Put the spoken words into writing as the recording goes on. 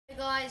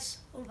guys,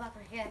 all back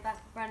again, back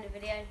with a brand new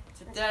video.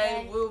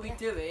 Today we'll be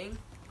doing,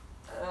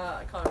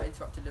 I kind of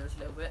interrupted Lewis a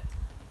little bit,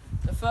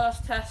 the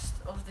first test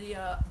of the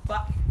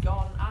back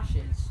garden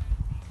ashes.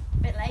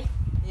 Bit late.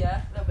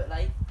 Yeah, a little bit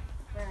late.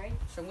 Very.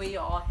 So we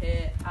are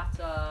here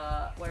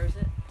at, where is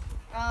it?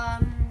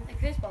 The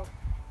Quiz Bowl.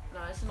 No,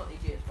 it's not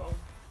the Cheats Bowl.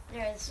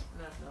 There is.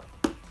 No,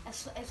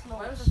 it's not. It's Where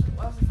not.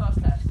 was the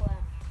first test? Square.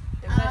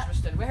 It was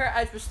Edgbaston. We're here at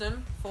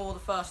Edgbaston for the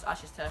first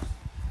ashes test.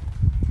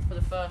 For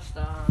the first,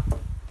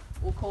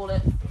 we'll call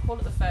it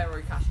the Fair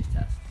Oak ashes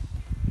test.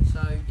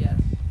 So yeah,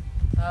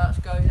 let's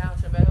go down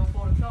to the middle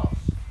for the toss.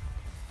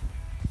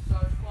 So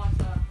it's quite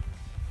a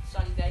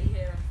sunny day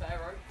here in Fair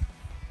Oak.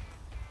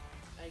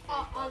 Okay,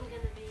 I'm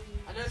gonna be.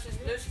 I know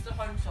Lewis is the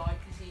home side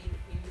because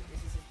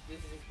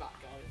this is his back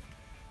garden.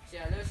 So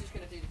yeah, Lewis is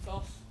gonna do the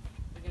toss.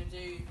 We're gonna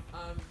do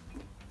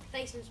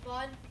Face and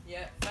spine.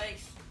 yeah,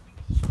 face,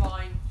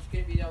 spine. It's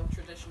gonna be the old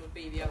traditional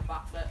BBL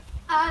backflip.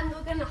 And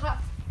we're gonna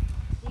have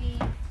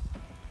the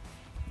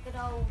good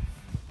old.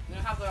 We're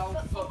gonna have the old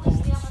What football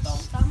was the other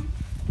stump?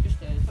 Just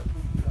there, the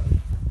football goes.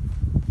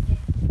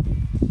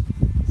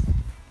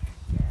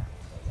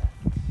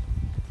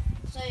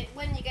 So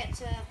when you get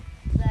to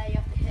there, you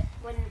have to hit.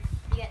 When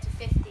you get to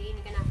 15, you're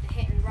gonna have to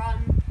hit and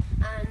run,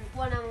 and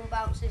one animal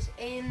bounces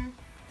in,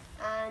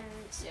 and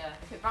Yeah,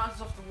 if it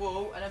bounces off the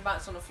wall and then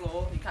bounces on the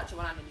floor, you catch it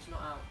one hand and it's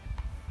not out.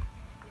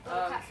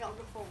 you'll catch it on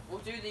the floor. We'll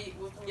do the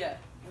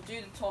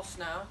toss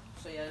now.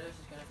 So yeah, Lewis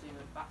is gonna do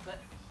the backflip.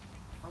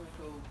 I'm gonna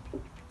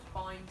call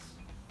spines.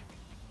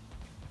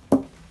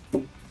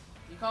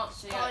 You can't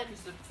see it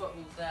because the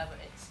football's there, but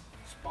it's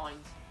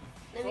spines.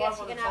 Then So we're I've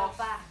actually got gonna the have toss. a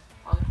back.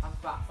 I'm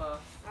back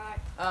first.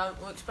 Right.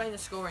 We'll explain the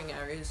scoring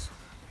areas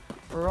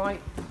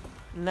right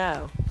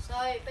now. So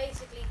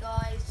basically,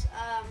 guys,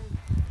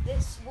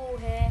 this wall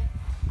here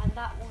and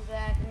that wall there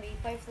are going to be,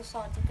 both the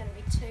sides are going to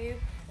be 2.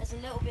 There's a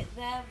little bit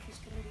there which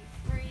is going to be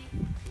 3,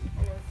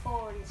 and then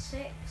 4 and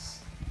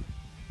 6.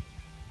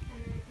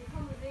 And then if you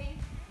come with me,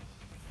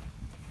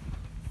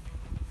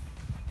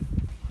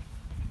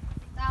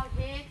 down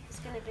here it's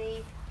going to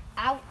be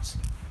out.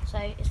 So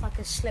it's like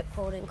a slip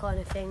holding kind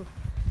of thing.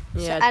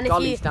 Yeah, so, and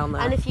golly's down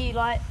there. And if you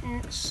like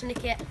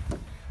snick it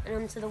and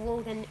onto the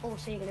wall, then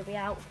also you're going to be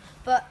out.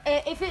 But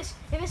if it's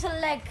a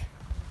leg,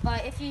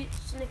 like if you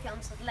snick it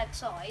onto the leg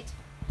side,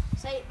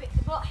 say,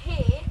 but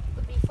here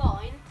would be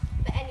fine.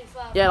 But any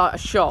further, Yeah, like a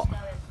shot.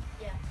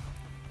 Yeah.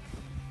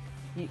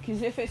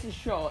 Because if it's a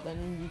shot,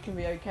 then you can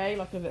be okay,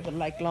 like a bit of a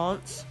leg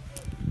lance.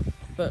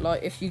 But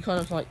like if you kind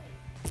of like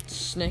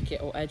snick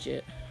it or edge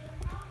it.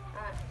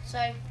 Alright.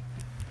 So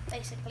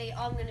basically,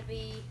 I'm going to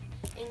be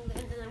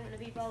England, and I'm going to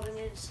be bowling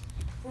as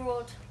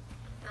Broad,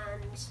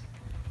 and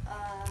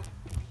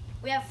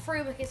we have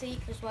 3 wickets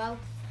each as well.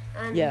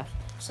 And Yeah.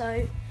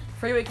 So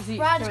 3 wickets each.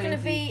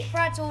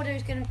 Brad's order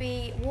is going to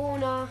be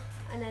Warner,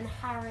 and then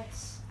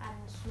Harris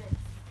and Smith.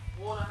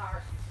 Warner,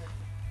 Harris and Smith.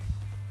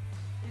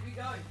 Here we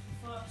go.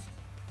 First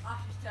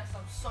ashes test.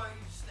 I'm so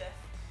stiff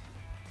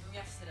from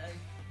yesterday.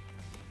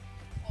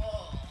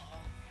 Oh.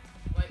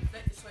 Wait,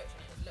 flip the switch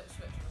on it. There's a little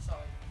switch on the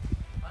side.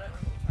 I don't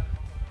remember what to turn it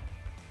off or not.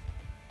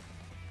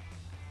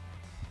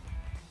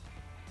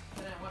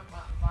 And then it went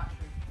back to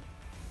battery.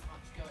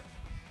 Let's go.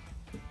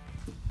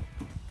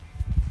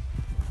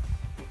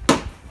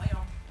 Wait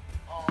on.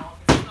 Oh,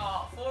 good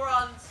start. 4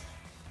 runs.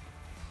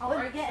 I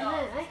wouldn't get in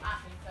there, eh?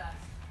 Ashes test.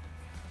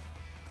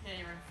 Yeah,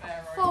 you're in Fair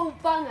Oak. Full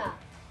banger.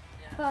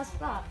 Yeah, First full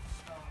start.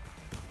 start.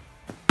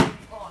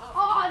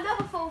 Oh,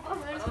 another full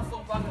banger. Another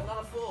full bang,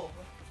 another 4.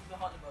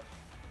 Behind the bush.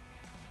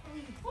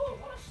 Oh,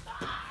 what a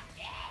start!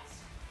 Yes!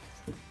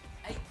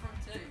 8 from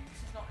 2.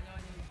 This is not the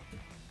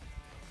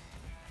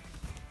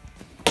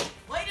ideal.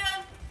 Wait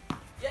down!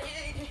 Yeah.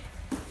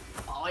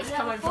 Oh, he's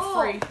coming for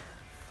 3.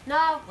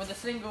 No. With a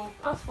single.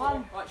 That's 4.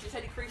 fun. Right, she's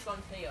heading crease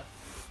line here.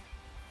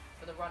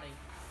 For the running.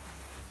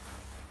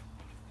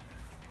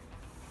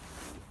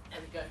 There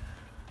we go.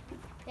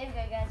 Here we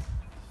go, guys.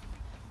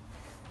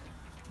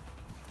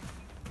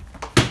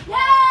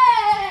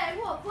 Yeah!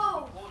 Whoop,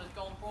 whoop. Warner's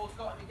gone. Broad's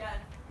got him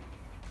again.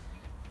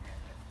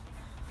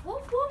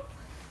 Whoop, whoop.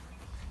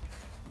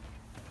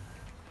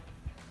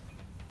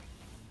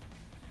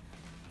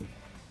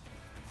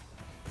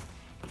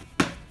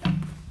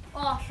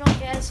 Oh, strong,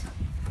 guys.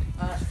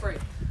 That's 3.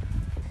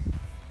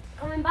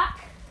 Coming back?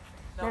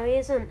 No, he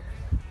isn't.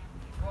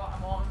 Right,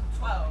 I'm on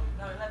 12.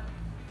 No, 11.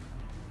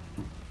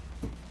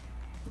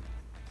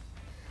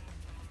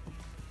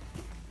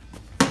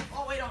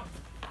 Oh, wait on.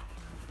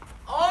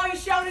 Oh,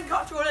 he's shouting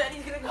Cottrell on it and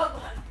he's going to go,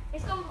 man.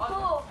 It's gone for I've 4.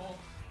 got 4.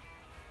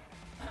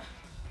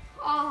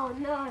 Oh,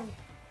 no. Not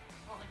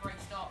a great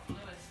start for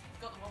Lewis.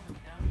 He's got the 1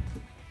 wicket down.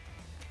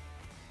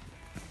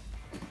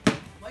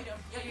 Wait on.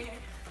 Yeah.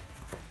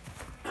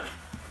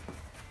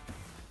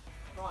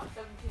 Right,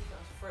 17,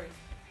 that's 3.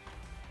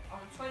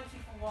 I'm 20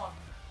 for 1.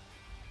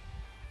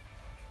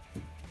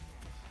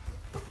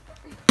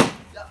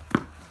 Yep.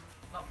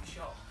 Lovely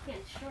shot.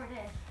 Yeah, sure it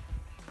is.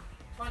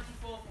 24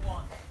 for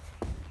 1.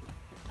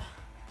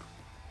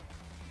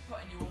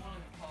 Putting you all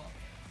in the park.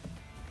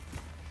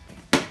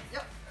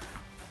 Yep.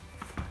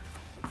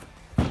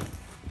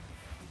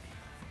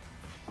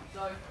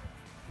 go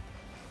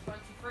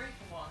 23 for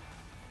one.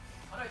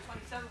 I know,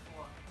 27 for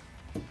one.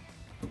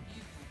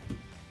 Beautiful.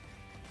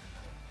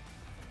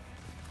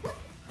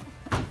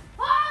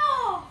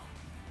 Oh!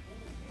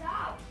 Ooh.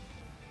 Ow!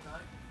 No.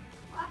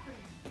 What happened?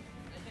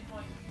 They hit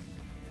my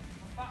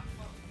back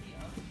foot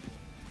here.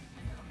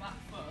 They hit my back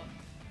foot.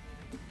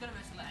 Gonna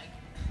miss a leg.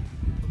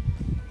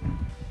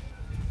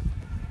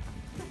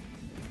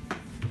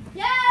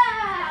 Yeah!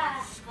 I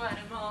just squared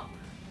him up.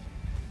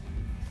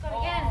 Go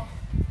again.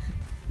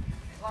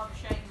 Well, I'm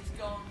ashamed he's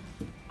gone.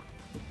 This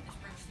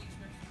brings Steve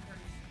Smith to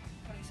Bruce.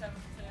 27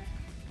 for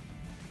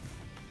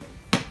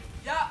 2.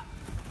 Yeah!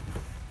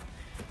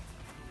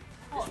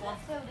 Oh, Just one.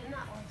 that filled in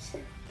that one. Just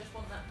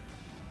one there.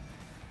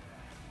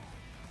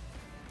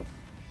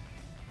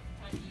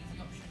 Tiny easy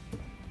option.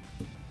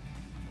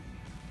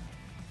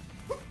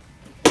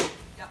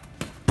 Yeah.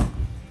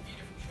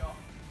 Beautiful shot.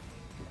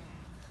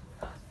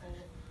 That's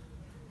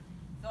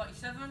 4.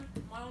 37. Am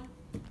I on?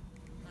 No,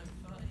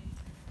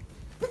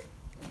 30.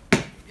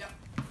 Yeah.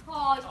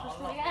 Oh, he's Oh, pushed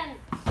lovely. me again.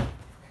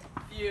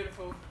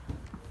 Beautiful.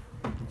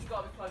 It's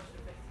got to be close to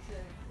 52.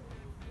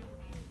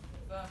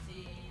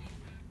 30.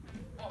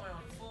 What am I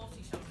on?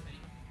 40 something.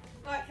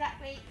 Right,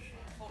 exactly.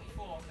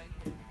 44, I think.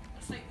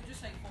 We'll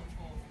just say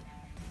 44.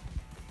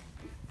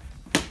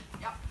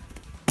 Yep.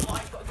 Oh,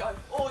 he's got to go.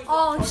 Oh, he's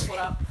got the tripod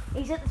out.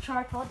 He's at the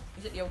tripod.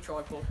 He's at the old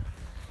tripod.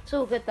 It's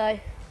all good though.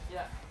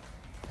 Yeah.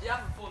 You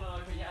haven't fallen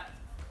over yet.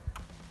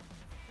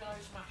 No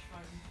smash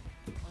phone.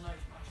 Or no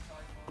smash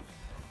tripods.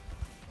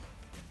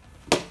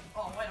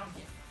 Oh, wait on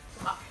you.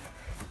 Come back.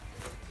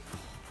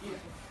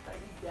 Beautiful.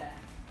 Don't you dare.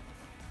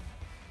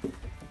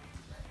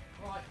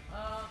 Right,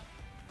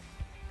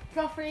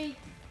 Joffrey.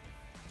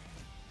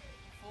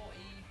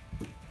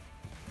 40.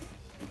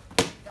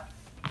 Yeah.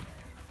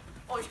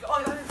 Oh, he's got.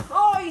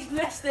 Oh, he's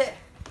missed it.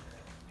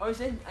 Oh,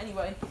 he's in.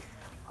 Anyway.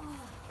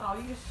 Oh,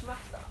 you just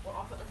smashed that one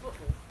off at the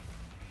football.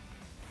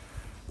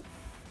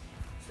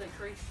 It's the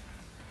crease.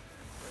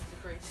 Where's the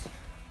crease?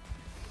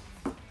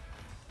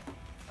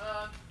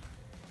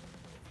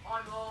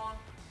 I'm on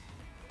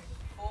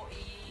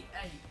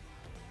 48.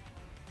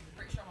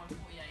 Pretty sure I'm on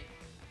 48.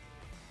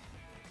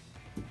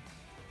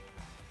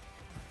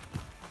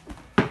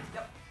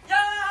 Yep.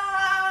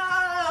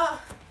 Yeah!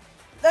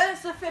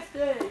 There's the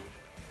 50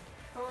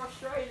 for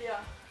Australia.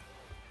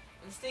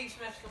 And Steve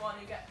Smith's the one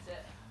who gets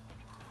it.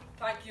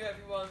 Thank you,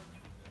 everyone.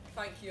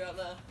 Thank you out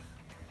there.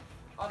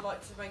 I'd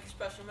like to make a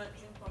special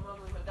mention to my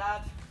mum and my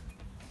dad,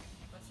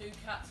 my 2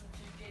 cats and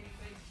 2 guinea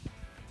pigs.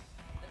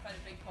 They played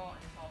a big part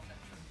in this whole section.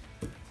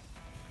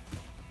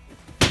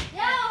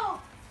 Yo!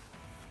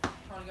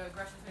 Trying to go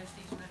aggressive against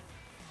Steve Smith.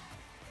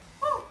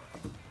 Woo!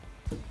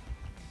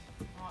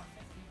 Right,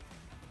 50.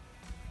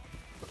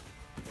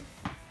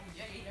 Oh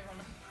yeah, they're on.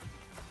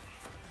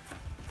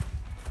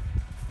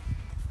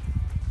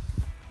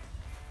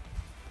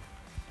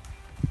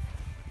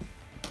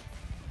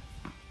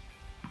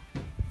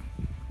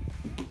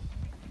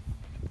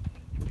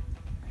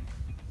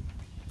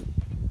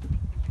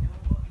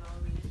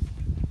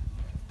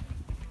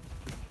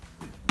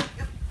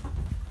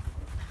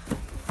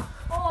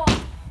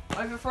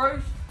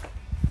 Overthrows?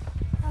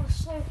 That was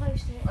so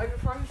close to it.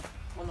 Overthrows?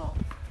 Or not?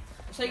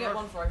 So you get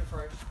 1 for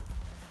overthrows.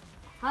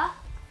 Huh?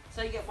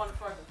 So you get 1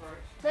 for overthrows.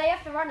 No, you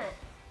have to run it.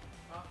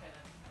 Okay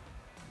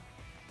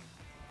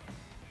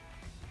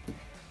then.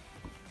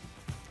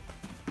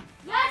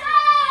 Yes!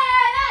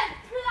 That's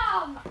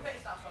plum! That's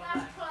pitched outside That's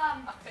leg.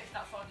 plum. That's pitched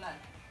outside leg.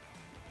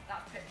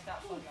 That's pitched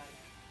outside leg.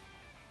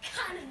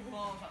 Cannon!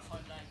 Balls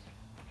outside leg.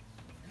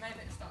 It may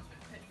be a stance, but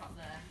it's pitched back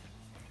there.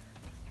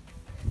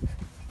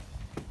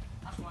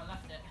 That's why I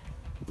left it.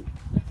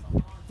 Left on the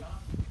line, fella.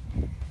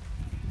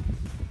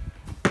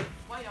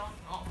 Way on.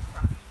 Oh,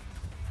 crap.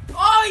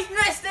 Oh, he's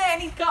missed it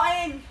and he's got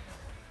in!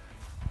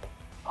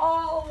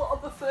 Oh, what a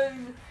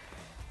buffoon.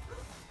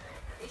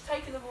 He's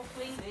taken the ball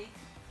cleanly,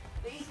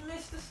 but he's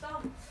missed the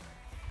stance.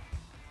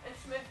 And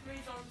Smith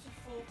moves on to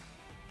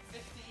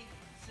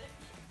 456.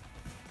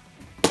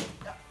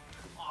 Yeah.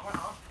 Oh, I went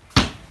on.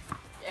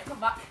 Yeah, come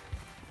back.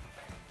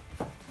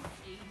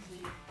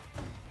 Easy.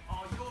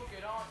 Oh, you're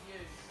good, aren't you?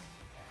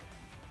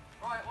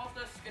 Right, whilst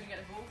this is going to get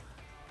the ball,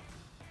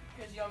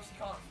 because he obviously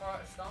can't throw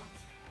it at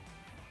stumps.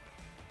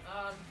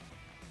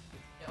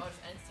 Yeah, I'll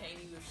just entertain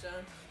you with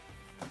some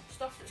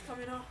stuff that's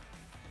coming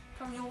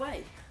your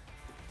way.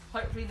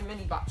 Hopefully the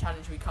mini back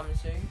challenge will be coming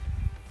soon.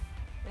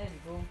 There you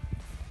go.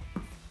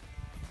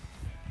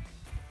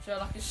 So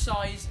like a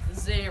size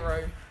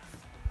 0.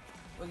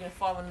 We're going to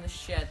find one in the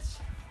sheds.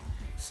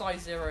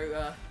 Size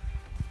 0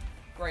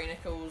 grey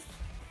nickels.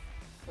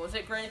 What was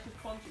it? Grey nickels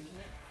quantum, isn't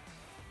it?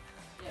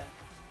 Yeah.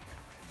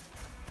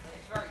 And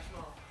it's very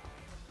small.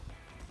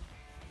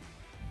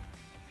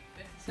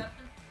 57?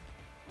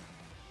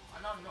 I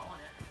know I'm not on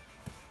it.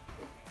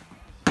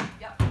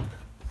 Yep.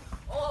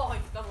 Oh,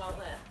 he's done well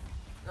there.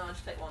 No, I'll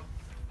just take one.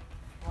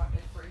 Right,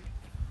 there's 3.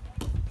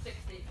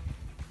 60.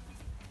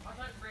 I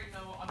don't really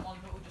know what I'm on,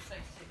 but we'll just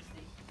say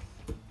 60.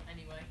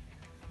 Anyway.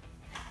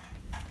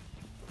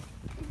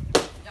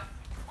 Yep.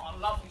 Oh,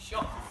 lovely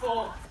shot for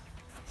 4.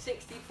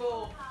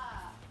 64.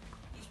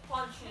 He's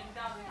punching him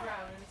down the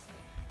ground and it's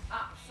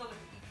absolutely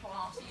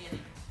classy in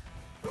it.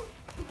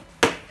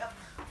 Yep.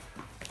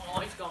 Oh,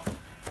 he's gone.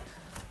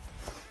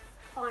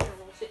 Final.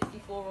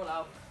 64 all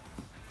out.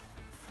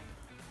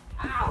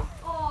 Ow!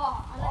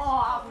 Oh,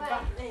 Out the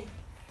back knee.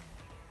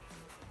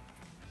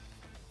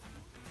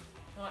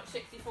 Right,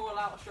 64 all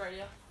out,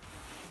 Australia.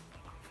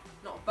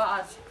 Not a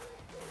bad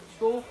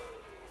score.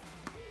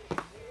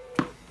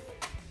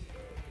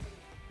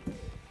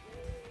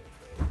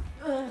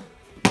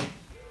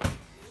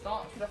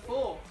 Starts with a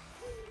 4.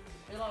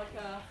 You like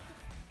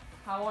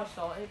how I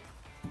started.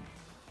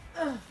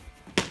 Another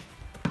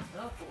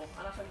 4,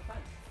 and that's over 10.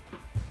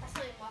 That's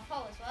not even my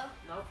fault as well.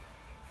 No.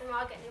 Then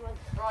I'll get new one.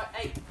 Right,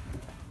 8.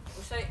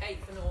 We'll say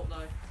 8 for naught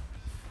though.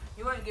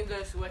 You won't give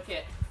Lewis a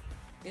wicket.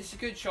 It's a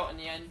good shot in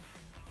the end.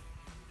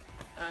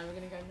 And we're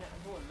going to go net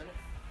and ball in a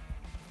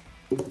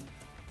minute.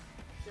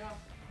 Sure.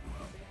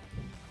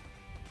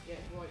 Yeah,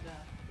 it's right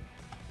there.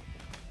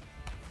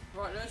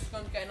 Right, Lewis is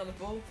going to get another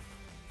ball.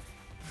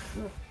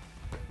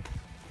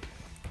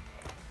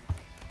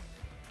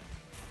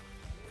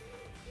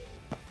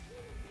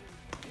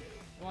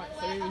 Right,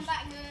 so I'm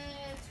back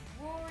with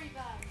Rory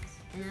Bands.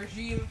 we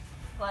resume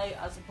play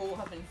as the ball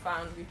has been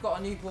found. We've got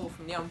a new ball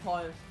from the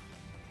umpire.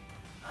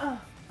 Oh,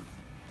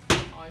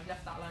 he's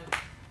left that alone.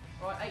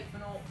 Right, 8 for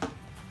naught.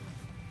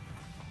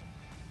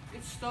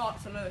 Good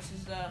start to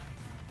Lewis's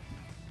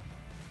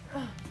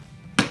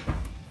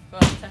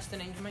first test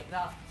innings. Make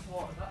that,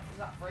 what is that? Is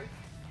that 3?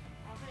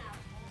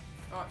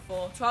 Right,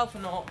 4. 12 for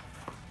naught.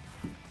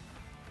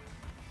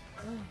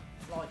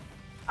 Slide.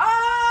 Ah!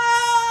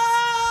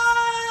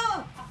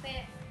 Up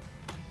here.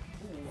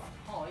 Ooh,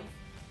 that's high.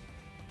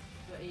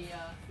 But he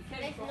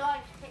came This across.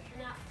 line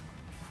picking up.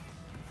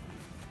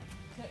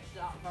 Pitched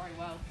that very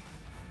well.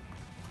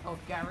 Oh,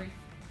 Gary.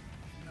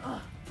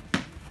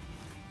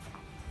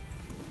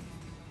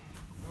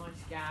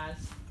 Nice,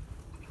 Gaz.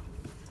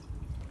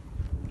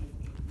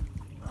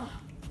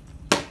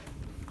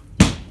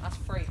 That's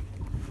 3.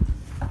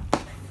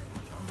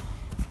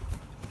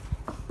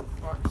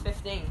 Right,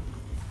 15.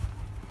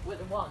 With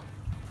the 1.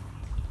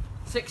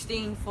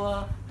 16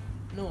 for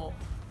naught.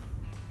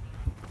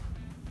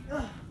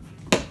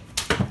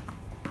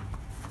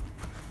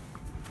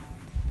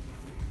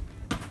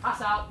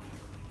 That's out.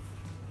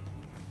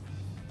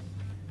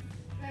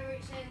 Where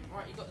it's in.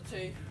 Right, you got the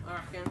 2, I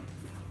reckon.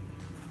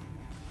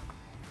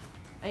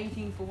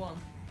 18 for 1.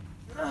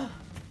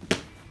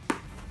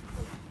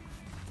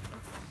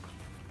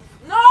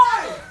 No!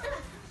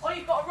 Oh,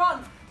 you've got to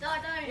run. No, I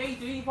don't. Yeah, you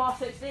do. You pass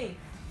 16.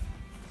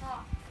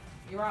 Oh.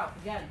 You're out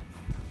again.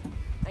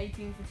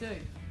 18 for 2.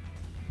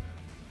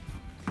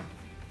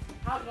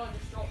 How did I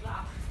just drop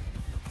that?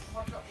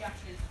 I've dropped the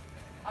ashes.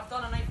 I've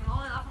done an 8 for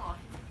 9, haven't I?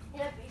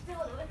 Yeah, but you still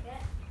got the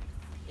wicket.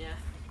 Yeah.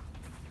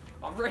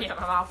 I'm really at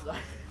my mouth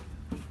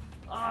though.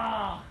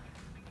 Ah.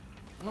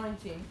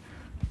 19.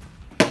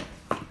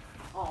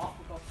 Oh,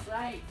 for God's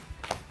sake.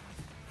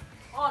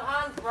 On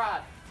hands,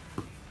 Brad.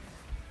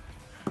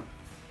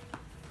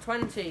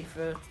 20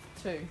 for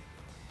 2.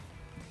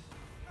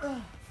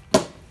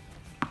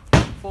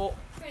 4.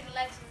 Through the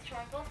legs of the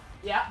tripod.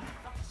 Yeah.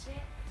 Up to see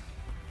it.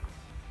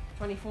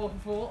 24 for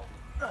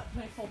 4.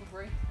 24 for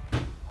 3.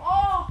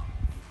 Oh!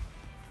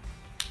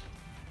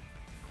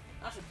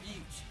 That's a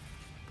beaut.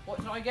 What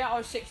did I get? I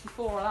was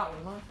 64 on that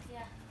one, wasn't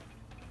Yeah.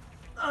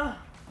 I?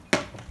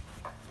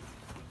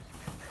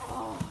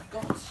 Oh,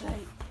 God's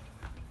sake.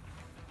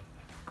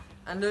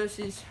 And Lewis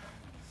is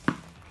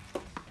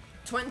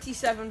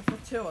 27 for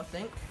 2, I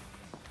think.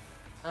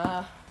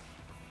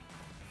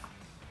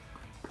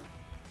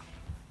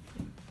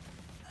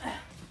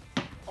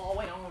 Oh,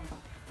 wait on.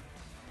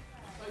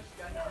 Supposed to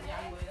go down the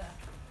alleyway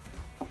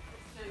there.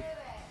 2.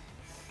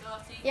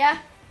 30. Yeah.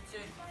 2.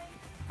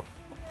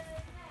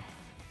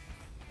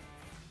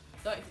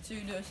 30 for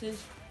 2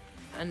 Lewis's.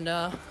 And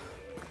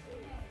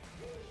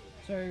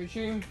so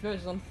resume.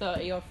 Lewis is on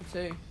 30 off for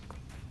 2.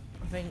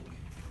 I think.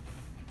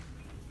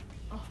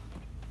 Oh.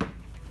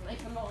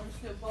 Nathan Martin's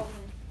still bowling.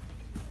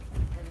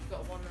 And he's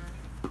got one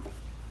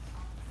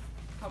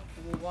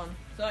comfortable one.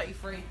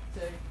 33 for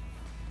 2.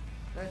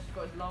 Lewis has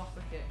got his last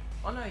wicket.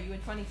 Oh no, you were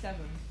 27.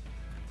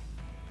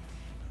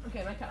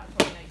 Okay, make that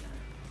 28 now.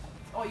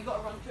 Oh, you got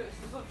to run to it, it's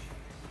the bush.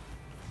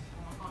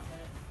 Oh, I can't get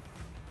it.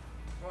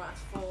 Right,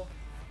 that's 4.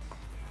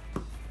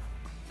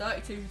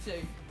 32 for 2.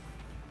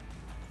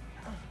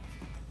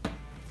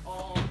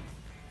 Oh. Not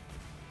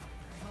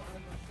in the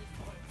bush this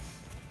time.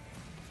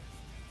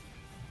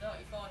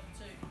 35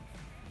 for 2.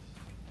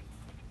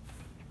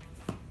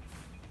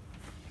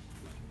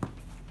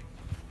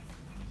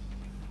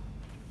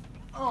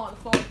 Oh, the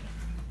fault.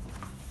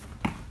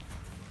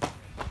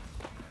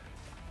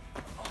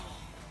 Oh,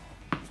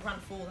 he's ran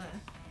 4 there.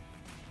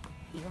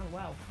 He ran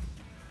well.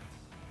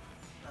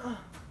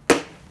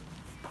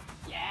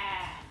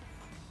 Yeah!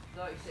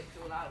 36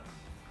 all out.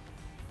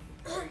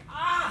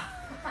 Ah!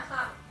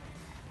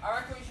 I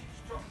reckon we should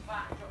just drop the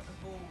bat and drop the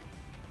ball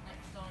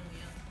next time we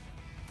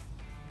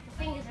The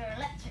fingers are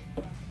electric.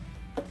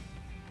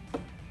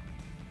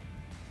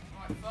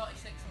 Right,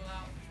 36 all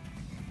out.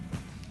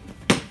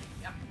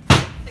 Yep.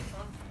 6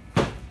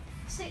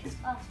 6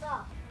 first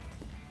up.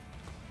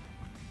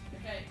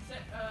 Okay,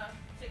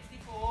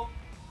 64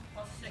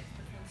 plus 6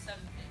 becomes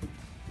 70.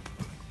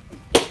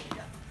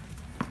 Yeah.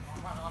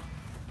 Right on.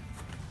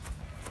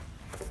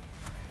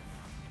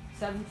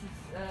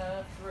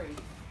 73.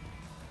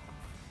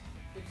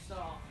 Good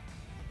start.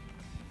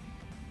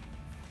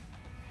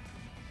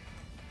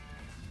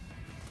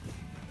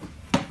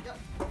 Yep.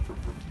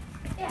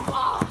 Yeah.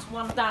 Ah, it's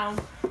one down.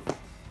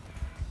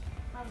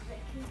 Have a bit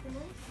of keeping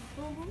it.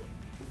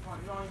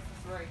 Right, 9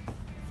 for 3.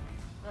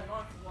 No, 9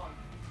 for 1.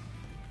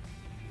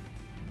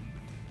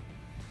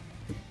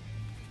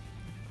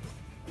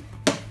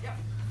 Yep.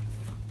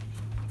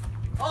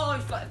 Oh,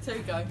 he's let a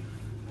 2 go.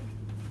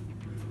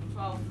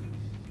 12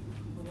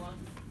 for 1.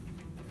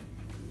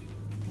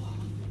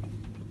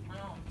 My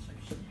arm's so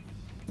shit.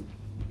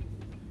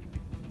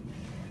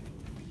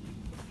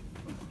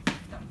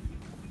 Yep.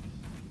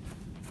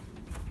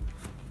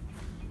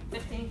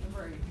 15 for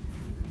 3.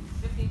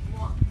 15 for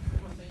 1. What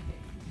am I thinking?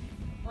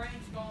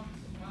 Brain's gone.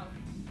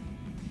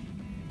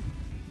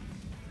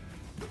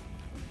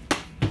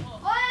 Well.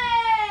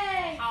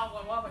 Hey! How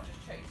well have I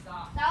just chased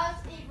that? That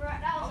was either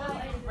that was I wasn't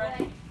out even either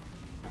ready. way.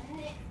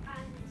 Nick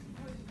and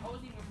I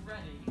wasn't even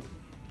ready.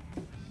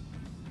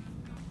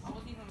 I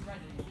wasn't even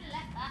ready. you should have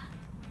left that.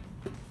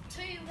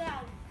 2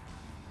 down.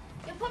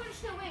 You're probably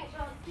still winning,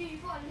 so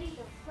you've got a lead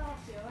of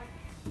 30, alright?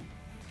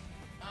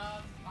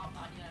 About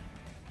that, yeah.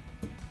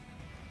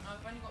 No,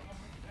 I've only got 1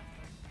 wicket left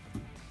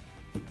though.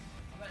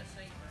 I better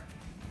savour it.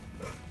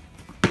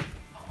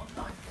 Oh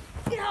no.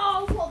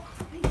 Oh, what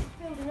a piece of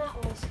building that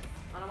was.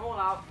 And I'm all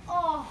out.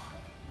 Oh,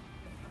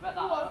 I bet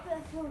that what hurt. a bit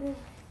of building.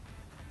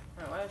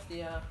 Right, where's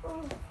the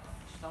Oh,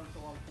 stumper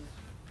one piece?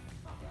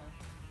 Up there.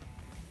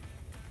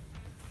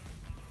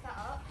 that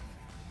up.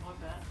 I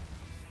bet.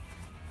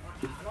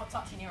 Right, I'm not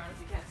touching your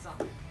hands again, son.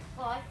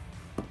 Why?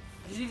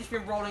 Because you've just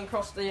been rolling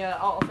across the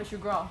artificial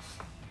grass,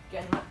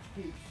 getting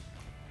electrocuted.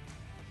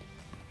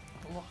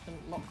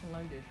 Locked and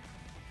loaded.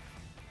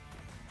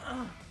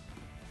 Oh,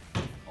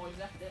 he's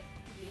left it.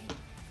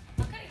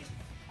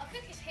 I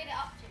could just hit it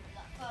up to him with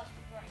that first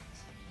breaks.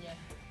 Yeah.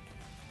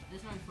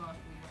 There's no fast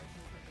ball race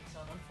in cricket,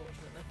 son,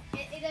 unfortunately.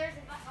 There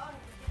isn't back on.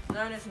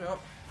 No, there's not.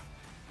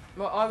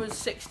 Well, I was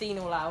 16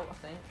 all out, I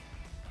think.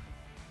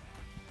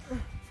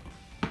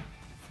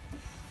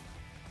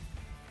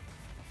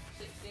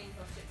 16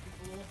 plus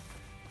 64,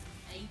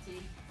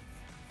 80.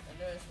 And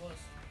Lewis was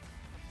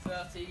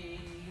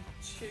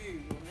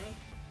 32, wasn't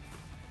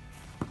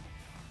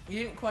he?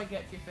 You didn't quite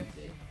get to your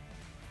 50.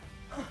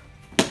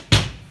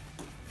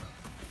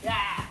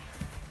 Yeah!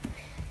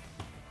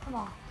 Come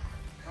on.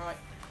 Alright.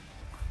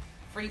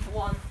 3 for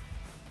 1.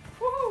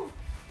 Woohoo!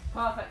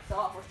 Perfect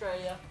start for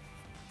Australia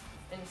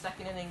in the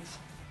second innings.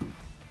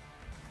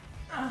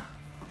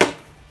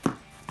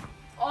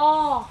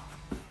 Oh!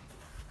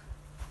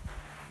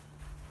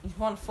 He's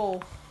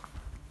 1-4.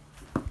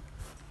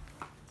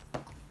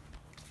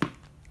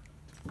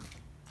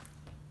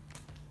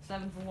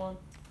 Seven for 1.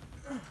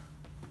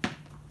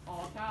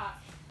 Oh,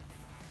 catch.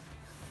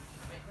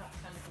 Make that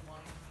 10 for 1.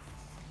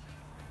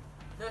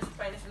 Nurse is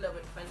playing this a little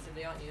bit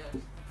defensively, aren't you,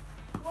 Nurse?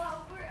 Well,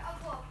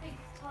 I've got a big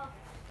target.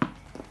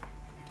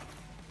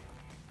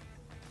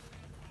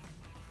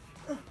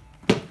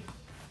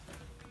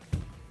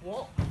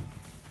 What?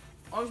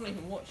 I wasn't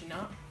even watching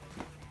that.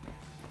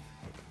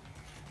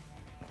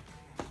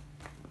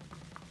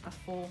 That's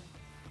 4.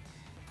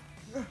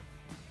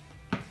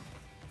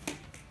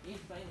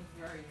 He's playing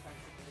very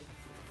defensively.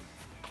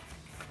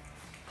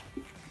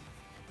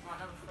 Right,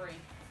 number 3.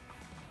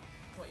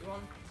 What you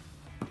on?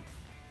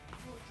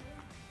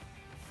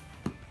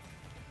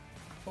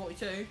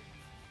 42?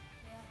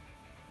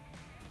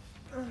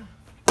 Yeah.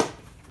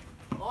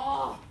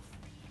 Oh!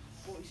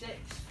 46.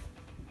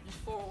 Just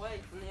 4 away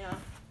from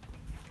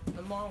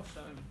the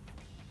milestone.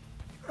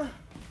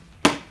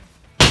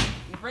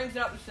 He brings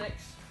it up to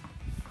 6.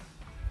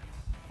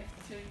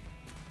 52.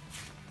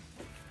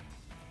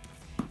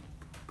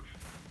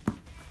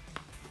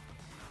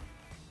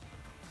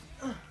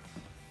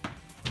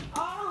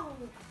 Oh!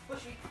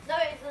 Bushy. No,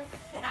 it isn't.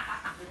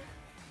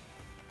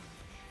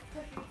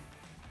 Pushy.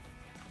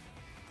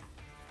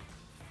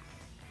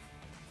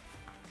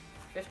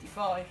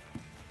 55.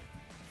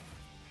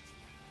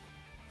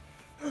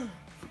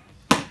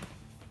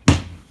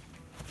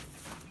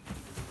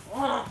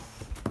 Oh.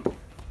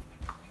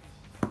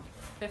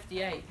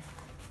 58.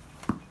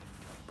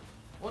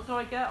 What did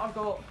I get? I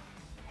got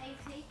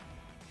 80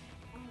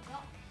 on the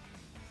dot.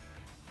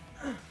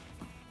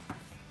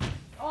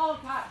 oh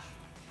catch.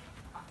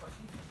 I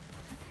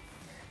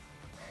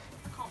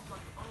can't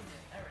bloody find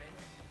it. There it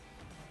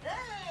is.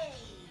 Hey!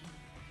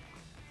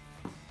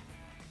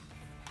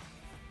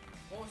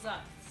 What was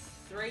that?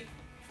 3?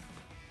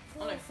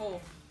 Oh no,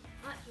 4.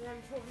 Actually,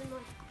 I'm talking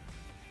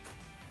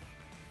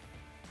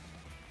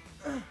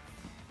like.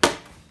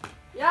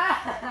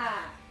 Yeah!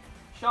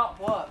 Sharp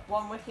work.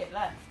 1 wicket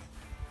left.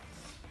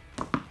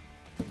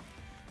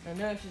 The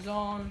nurse is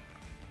on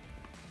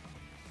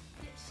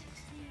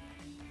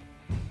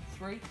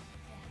 3.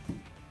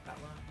 That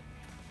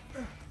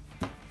one.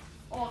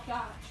 Oh,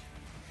 catch.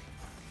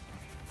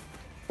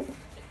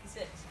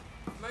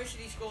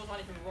 scores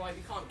aren't even right.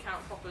 We can't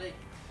count properly.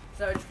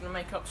 So we're just going to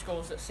make up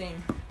scores that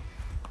seem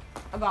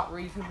about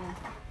reasonable.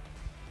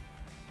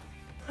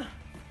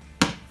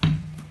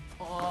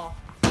 Oh.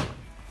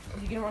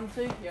 Is he going to run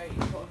too? Yeah, he's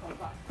got to come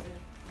back.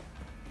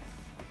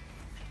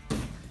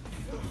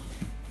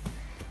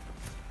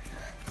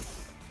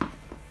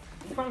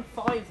 He's running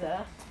 5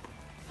 there.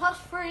 Plus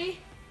 3.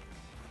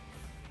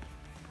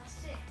 That's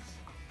 6.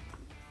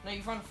 No,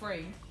 you've run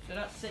 3. So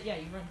that's 6. Yeah,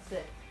 you've run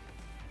 6.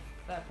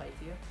 Fair play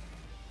to you.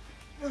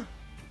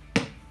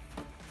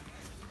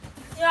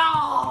 Yeah,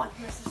 I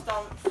missed the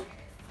stumps. The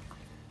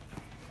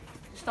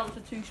stumps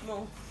are too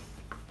small.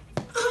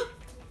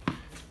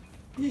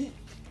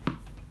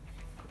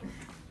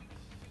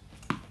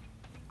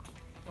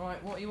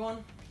 Right, what are you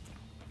on?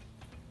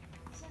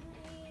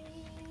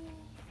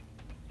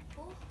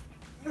 74.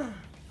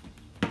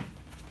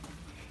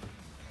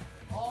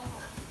 Oh,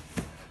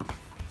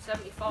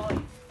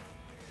 75.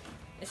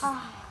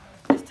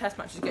 This test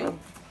match is getting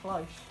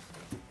close.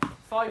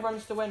 5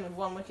 runs to win with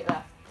 1 wicket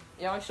left.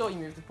 Yeah, I saw you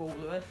move the ball,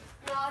 Lewis.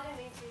 No, I don't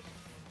need to.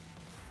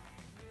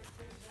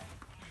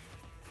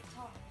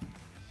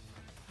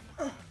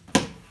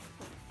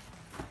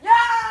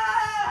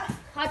 Yeah!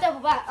 I double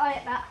back. I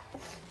hit that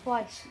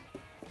twice.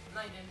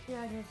 No, you didn't.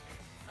 Yeah, I did.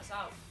 That's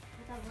out. I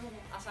double hit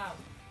it. That's out.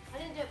 I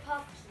didn't do it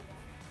purposely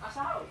though. That's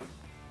out.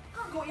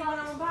 Caught you one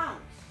on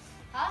bounce.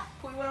 Huh?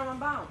 Caught you one on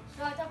bounce.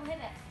 No, I double hit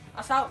it.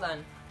 That's out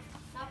then.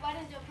 No, but I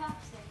didn't do it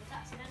purposely. It was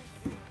accidental.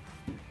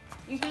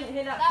 You didn't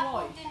hit that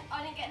Ball twice.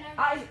 I didn't get no.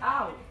 That is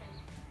out.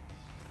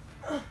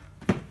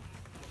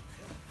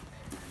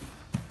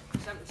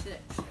 76.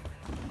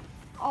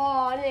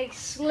 Oh, I nearly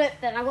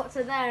slipped then. I got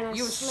to there and I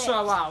You were slipped.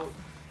 so out.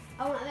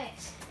 I want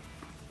this.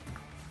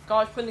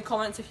 Guys, put in the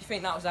comments if you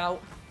think that was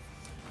out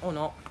or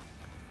not.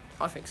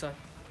 I think so.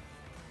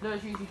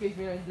 Lewis usually gives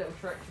me those little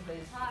tricks of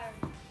his. Tired.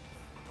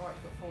 Alright,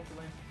 he's got 4 to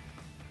win.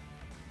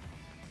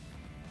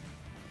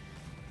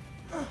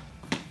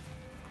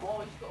 Oh,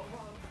 he's got a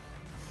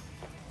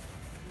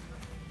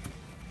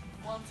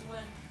 1. 1 to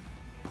win.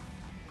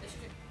 This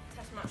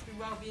test match could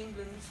well be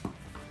England's.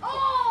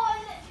 Oh, I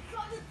literally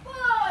got the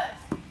bird.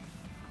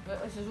 But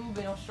this has all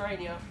been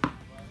Australia.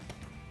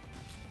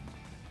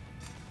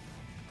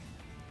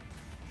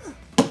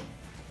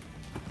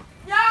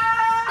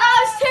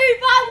 That was 2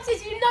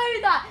 bounces, you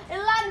know that. It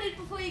landed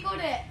before you got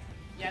it.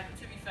 Yeah, but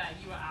to be fair,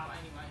 you were out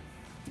anyway.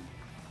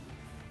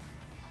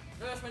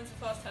 Lewis wins the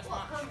first test What a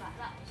match. comeback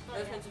that was.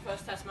 Lewis wins the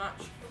first test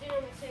match. We're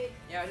doing number 2.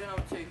 Yeah, we're doing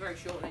number 2 very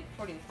shortly,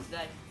 probably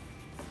today.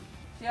 So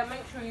yeah,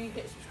 make sure you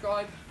hit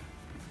subscribe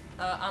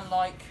and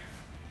like.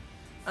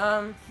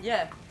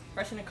 Yeah,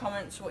 press in the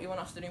comments what you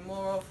want us to do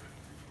more of.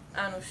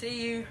 And we'll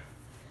see you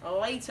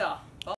later.